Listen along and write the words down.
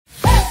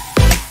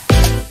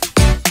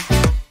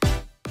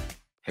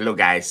Hello,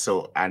 guys.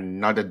 So,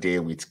 another day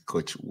with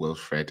Coach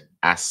Wilfred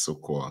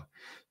Asuquo.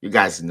 You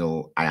guys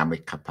know I am a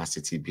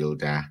capacity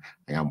builder.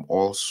 I am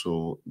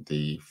also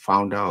the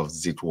founder of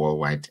Zit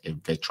Worldwide, a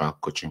virtual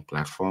coaching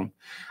platform.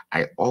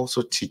 I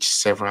also teach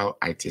several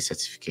IT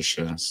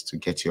certifications to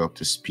get you up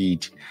to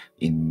speed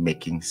in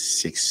making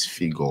six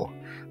figure.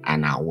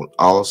 And I will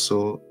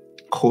also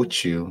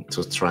coach you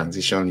to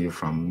transition you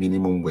from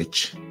minimum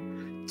wage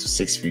to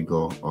six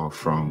figure or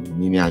from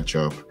menial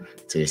job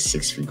to a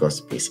six figure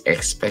space,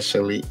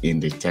 especially in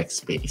the tech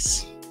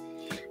space.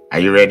 Are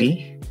you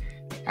ready?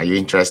 Are you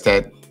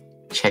interested?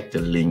 Check the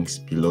links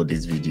below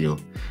this video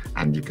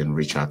and you can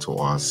reach out to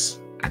us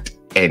at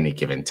any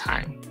given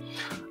time.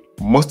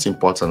 Most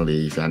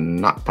importantly, if you're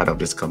not part of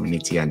this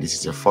community and this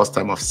is your first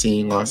time of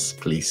seeing us,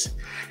 please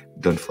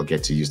don't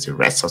forget to use the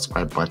red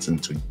subscribe button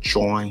to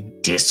join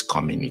this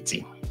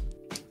community.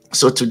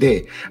 So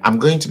today, I'm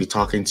going to be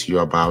talking to you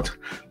about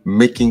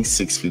making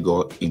six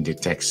figure in the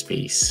tech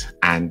space,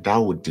 and that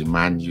would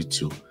demand you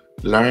to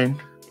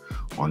learn,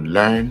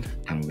 unlearn,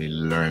 and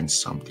relearn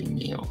something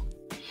new.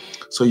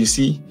 So you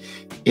see,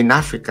 in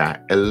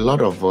Africa, a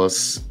lot of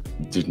us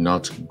did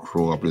not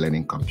grow up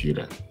learning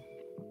computer.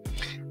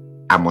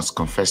 I must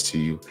confess to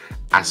you,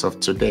 as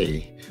of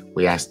today,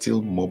 we are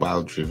still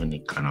mobile-driven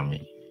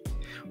economy.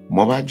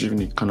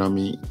 Mobile-driven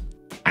economy,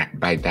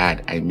 by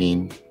that, I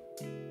mean,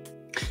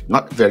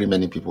 not very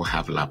many people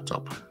have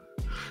laptop.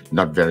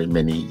 Not very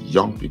many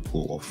young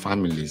people or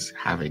families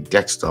have a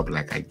desktop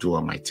like I do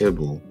on my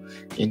table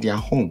in their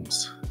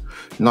homes.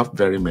 Not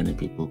very many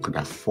people could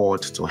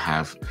afford to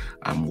have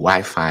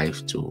Wi-Fi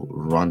to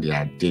run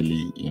their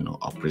daily,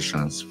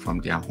 operations from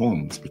their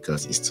homes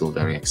because it's still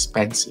very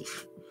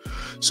expensive.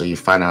 So you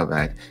find out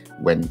that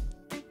when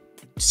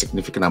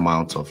significant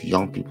amount of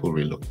young people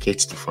relocate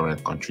to foreign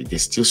country, they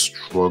still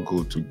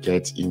struggle to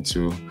get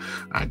into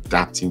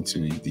adapting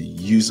to the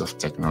use of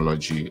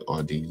technology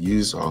or the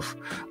use of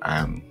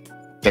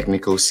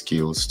technical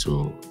skills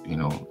to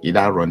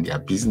either run their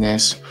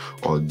business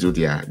or do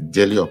their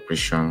daily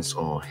operations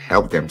or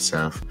help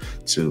themselves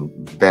to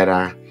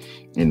better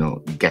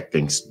get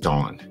things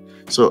done.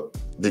 So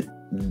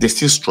they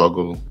still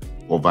struggle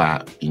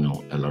over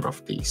a lot of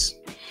things.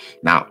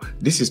 Now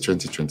this is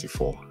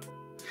 2024.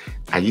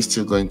 Are you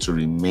still going to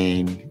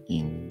remain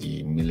in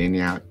the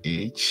millennial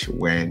age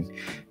when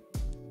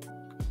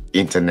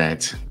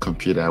internet,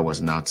 computer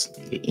was not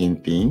the in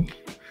thing?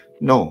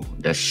 No,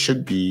 there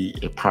should be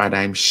a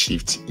paradigm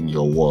shift in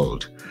your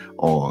world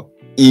or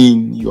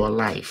in your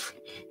life.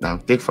 Now,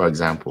 take for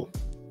example,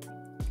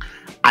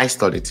 I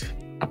studied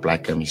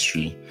applied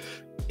chemistry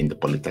in the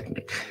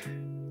Polytechnic.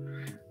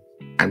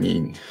 I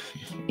mean,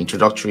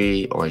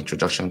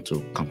 introduction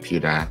to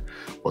computer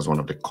was one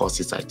of the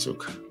courses I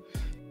took.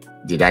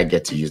 Did I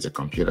get to use the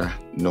computer?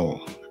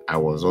 No, I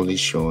was only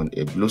shown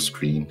a blue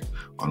screen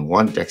on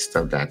one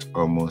desktop that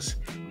almost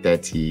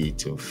 30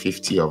 to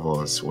 50 of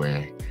us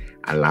were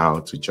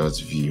allowed to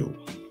just view.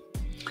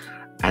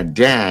 And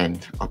then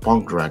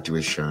upon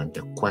graduation,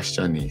 the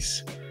question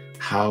is,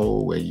 how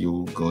were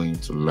you going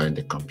to learn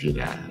the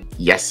computer?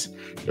 Yes,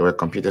 there were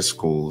computer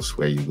schools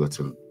where you go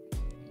to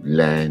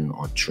learn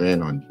or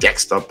train on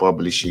desktop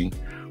publishing,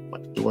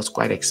 but it was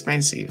quite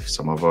expensive.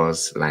 Some of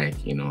us,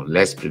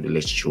 less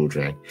privileged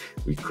children,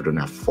 we couldn't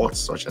afford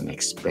such an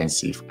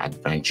expensive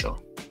adventure.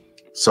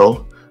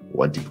 So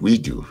what did we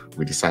do?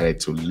 We decided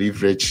to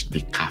leverage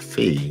the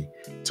cafe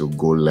to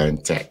go learn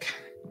tech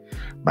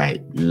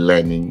by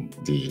learning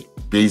the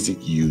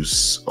basic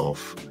use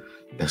of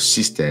the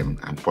system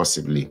and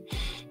possibly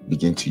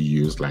begin to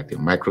use like the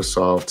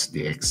Microsoft,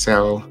 the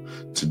Excel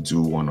to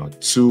do one or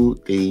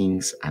two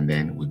things, and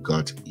then we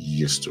got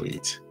used to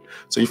it.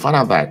 So you find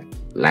out that,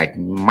 like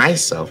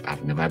myself,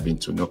 I've never been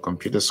to no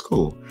computer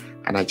school,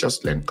 and I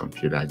just learned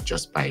computer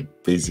just by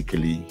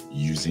basically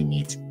using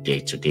it day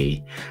to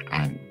day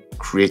and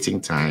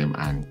creating time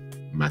and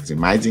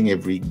maximizing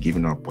every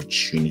given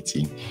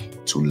opportunity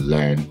to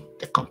learn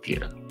the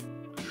computer.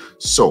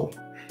 So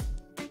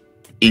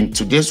in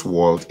today's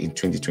world, in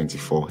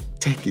 2024,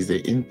 tech is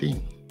the in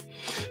thing.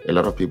 A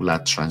lot of people are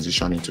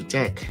transitioning to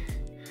tech.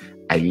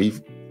 I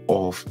live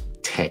off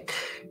tech.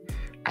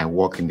 I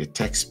work in the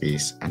tech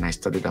space and I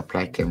studied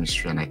applied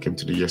chemistry and I came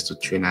to the US to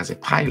train as a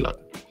pilot.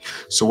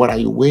 So what are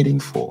you waiting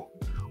for?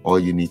 All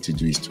you need to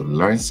do is to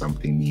learn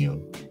something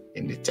new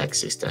in the tech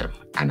system.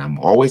 And I'm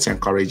always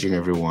encouraging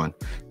everyone,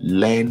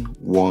 learn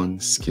one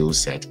skill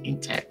set in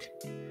tech.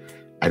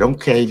 I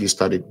don't care if you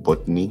studied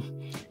botany,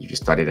 if you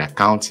studied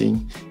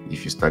accounting,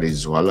 if you studied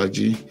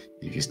zoology,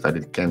 if you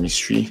studied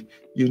chemistry,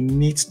 you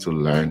need to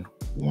learn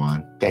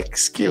one tech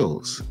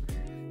skills.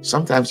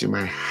 Sometimes you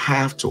might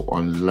have to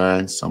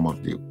unlearn some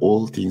of the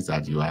old things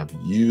that you have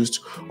used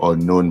or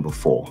known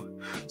before.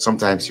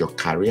 Sometimes your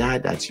career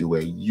that you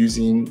were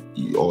using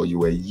or you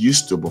were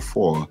used to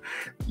before,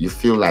 you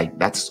feel like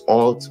that's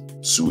all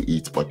to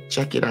it, but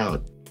check it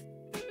out.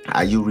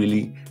 Are you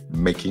really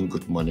making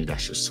good money that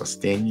should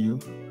sustain you?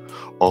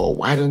 Or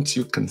why don't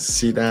you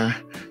consider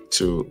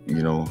to,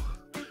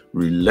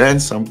 Relearn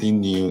something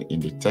new in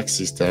the tech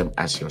system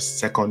as your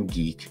second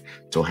gig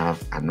to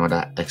have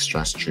another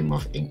extra stream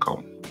of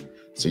income.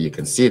 So you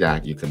can see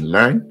that you can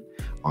learn,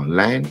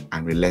 unlearn,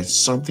 and relearn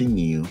something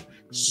new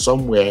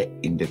somewhere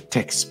in the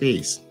tech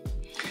space.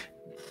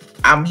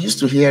 I'm used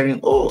to hearing,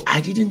 oh,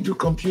 I didn't do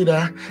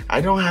computer.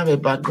 I don't have a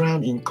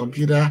background in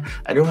computer.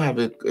 I don't have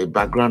a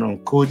background on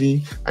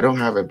coding. I don't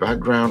have a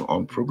background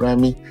on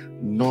programming.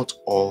 Not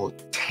all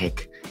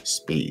tech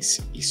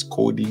space is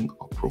coding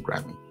or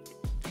programming.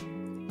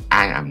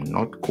 I am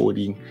not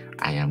coding.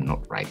 I am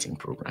not writing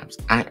programs.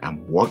 I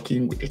am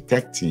working with the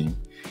tech team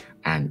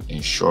and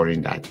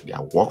ensuring that their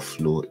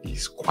workflow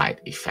is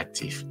quite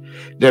effective.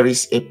 There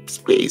is a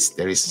space,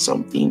 there is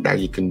something that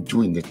you can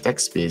do in the tech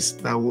space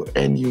that will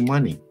earn you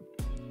money.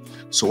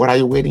 So what are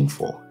you waiting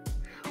for?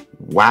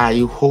 Why are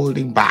you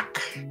holding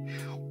back?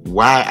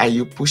 Why are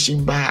you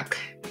pushing back?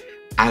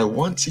 I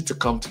want you to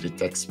come to the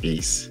tech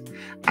space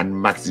and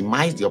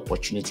maximize the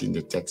opportunity in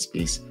the tech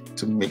space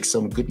to make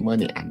some good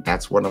money. And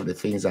that's one of the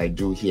things I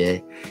do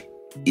here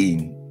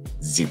in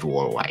Zip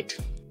Worldwide.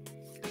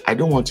 I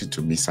don't want you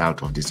to miss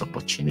out on this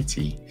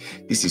opportunity.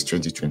 This is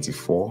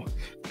 2024.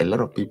 A lot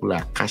of people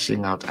are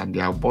cashing out and they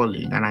are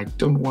balling, and I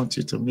don't want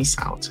you to miss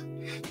out.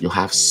 You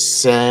have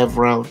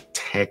several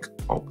tech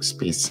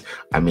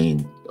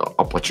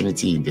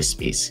opportunity in this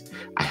space.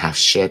 I have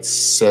shared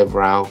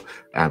several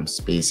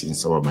space in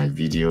some of my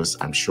videos.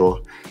 I'm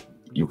sure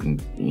you can,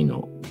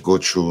 go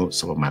through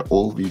some of my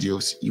old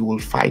videos. You will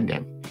find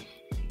them.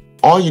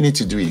 All you need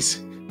to do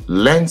is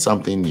learn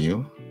something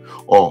new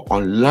or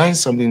unlearn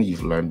something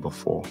you've learned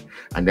before,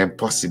 and then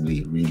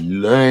possibly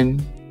relearn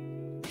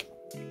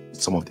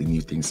some of the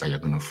new things that you're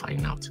going to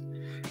find out.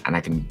 And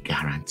I can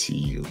guarantee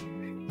you,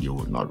 you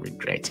will not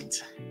regret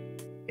it.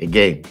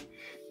 Again,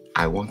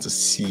 I want to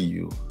see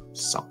you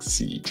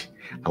succeed.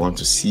 I want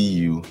to see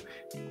you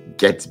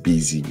get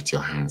busy with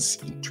your hands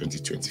in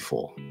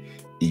 2024.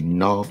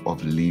 Enough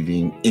of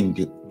living in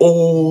the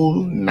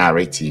old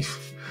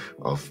narrative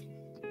of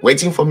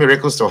waiting for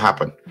miracles to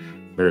happen.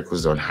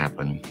 Miracles don't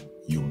happen.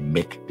 You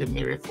make the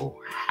miracle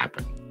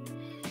happen.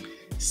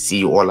 See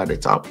you all at the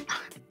top,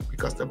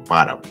 because the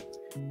bottom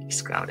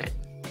is crowded.